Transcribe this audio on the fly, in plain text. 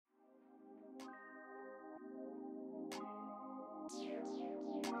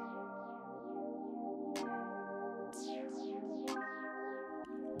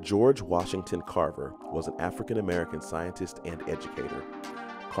George Washington Carver was an African-American scientist and educator.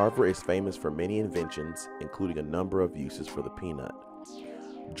 Carver is famous for many inventions, including a number of uses for the peanut.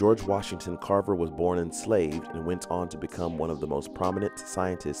 George Washington Carver was born enslaved and went on to become one of the most prominent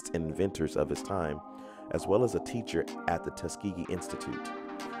scientists and inventors of his time, as well as a teacher at the Tuskegee Institute.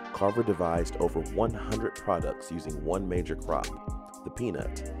 Carver devised over 100 products using one major crop, the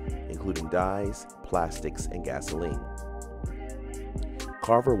peanut, including dyes, plastics, and gasoline.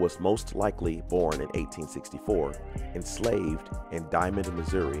 Carver was most likely born in 1864, enslaved in Diamond,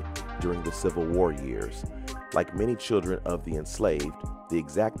 Missouri during the Civil War years. Like many children of the enslaved, the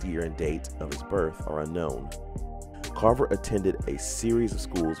exact year and date of his birth are unknown. Carver attended a series of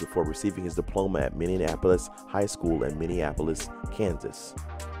schools before receiving his diploma at Minneapolis High School in Minneapolis, Kansas.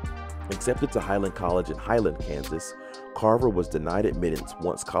 Accepted to Highland College in Highland, Kansas, Carver was denied admittance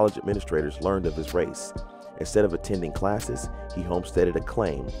once college administrators learned of his race. Instead of attending classes, he homesteaded a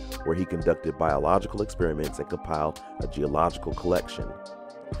claim where he conducted biological experiments and compiled a geological collection.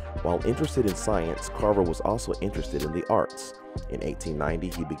 While interested in science, Carver was also interested in the arts. In 1890,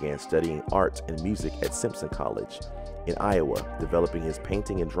 he began studying art and music at Simpson College in Iowa, developing his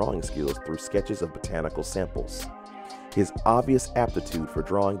painting and drawing skills through sketches of botanical samples. His obvious aptitude for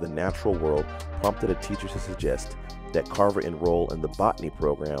drawing the natural world prompted a teacher to suggest that Carver enroll in the botany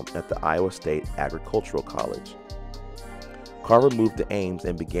program at the Iowa State Agricultural College. Carver moved to Ames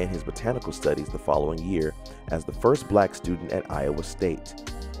and began his botanical studies the following year as the first black student at Iowa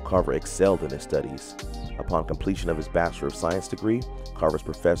State. Carver excelled in his studies. Upon completion of his Bachelor of Science degree, Carver's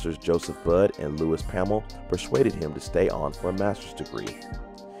professors Joseph Budd and Lewis Pamel persuaded him to stay on for a master's degree.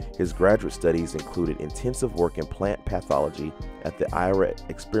 His graduate studies included intensive work in plant pathology at the Iowa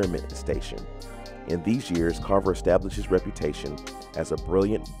Experiment Station. In these years, Carver established his reputation as a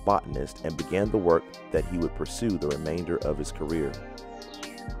brilliant botanist and began the work that he would pursue the remainder of his career.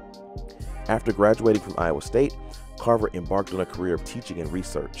 After graduating from Iowa State, Carver embarked on a career of teaching and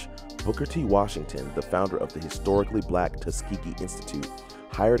research. Booker T. Washington, the founder of the historically black Tuskegee Institute,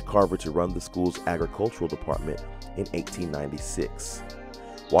 hired Carver to run the school's agricultural department in 1896.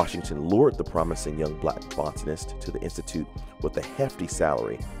 Washington lured the promising young black botanist to the institute with a hefty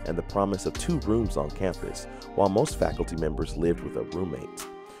salary and the promise of 2 rooms on campus, while most faculty members lived with a roommate.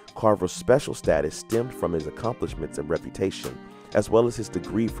 Carver's special status stemmed from his accomplishments and reputation, as well as his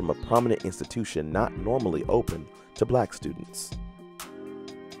degree from a prominent institution not normally open to black students.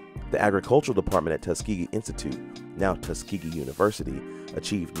 The agricultural department at Tuskegee Institute, now Tuskegee University,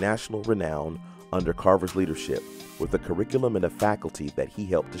 achieved national renown under Carver's leadership, with a curriculum and a faculty that he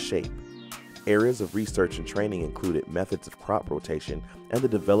helped to shape. Areas of research and training included methods of crop rotation and the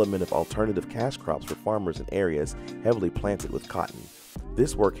development of alternative cash crops for farmers in areas heavily planted with cotton.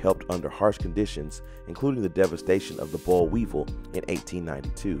 This work helped under harsh conditions, including the devastation of the boll weevil in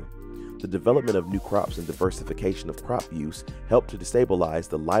 1892. The development of new crops and diversification of crop use helped to destabilize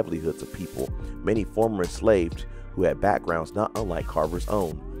the livelihoods of people, many former enslaved who had backgrounds not unlike Carver's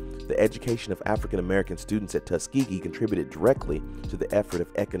own. The education of African American students at Tuskegee contributed directly to the effort of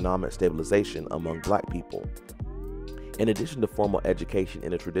economic stabilization among black people. In addition to formal education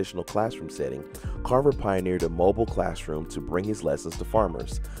in a traditional classroom setting, Carver pioneered a mobile classroom to bring his lessons to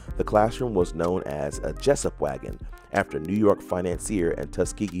farmers. The classroom was known as a Jessup wagon, after New York financier and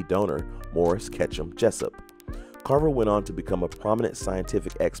Tuskegee donor Morris Ketchum Jessup. Carver went on to become a prominent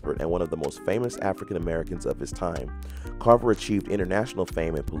scientific expert and one of the most famous African Americans of his time. Carver achieved international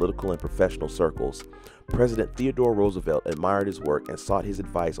fame in political and professional circles. President Theodore Roosevelt admired his work and sought his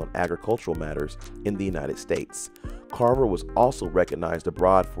advice on agricultural matters in the United States. Carver was also recognized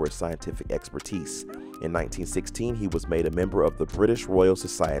abroad for his scientific expertise. In 1916, he was made a member of the British Royal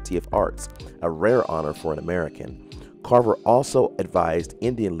Society of Arts, a rare honor for an American. Carver also advised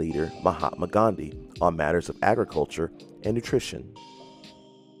Indian leader Mahatma Gandhi on matters of agriculture and nutrition.